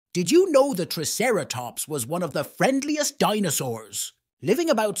Did you know the Triceratops was one of the friendliest dinosaurs? Living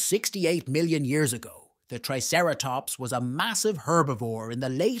about 68 million years ago, the Triceratops was a massive herbivore in the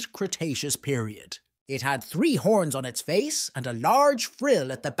late Cretaceous period. It had 3 horns on its face and a large frill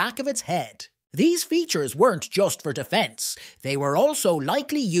at the back of its head. These features weren't just for defense, they were also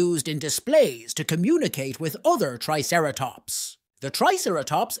likely used in displays to communicate with other Triceratops. The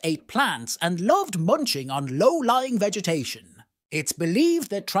Triceratops ate plants and loved munching on low-lying vegetation. It's believed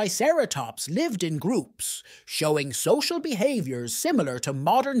that Triceratops lived in groups, showing social behaviors similar to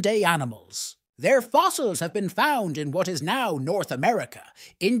modern-day animals. Their fossils have been found in what is now North America,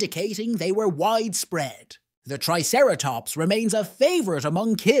 indicating they were widespread. The Triceratops remains a favorite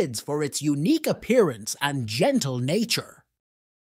among kids for its unique appearance and gentle nature.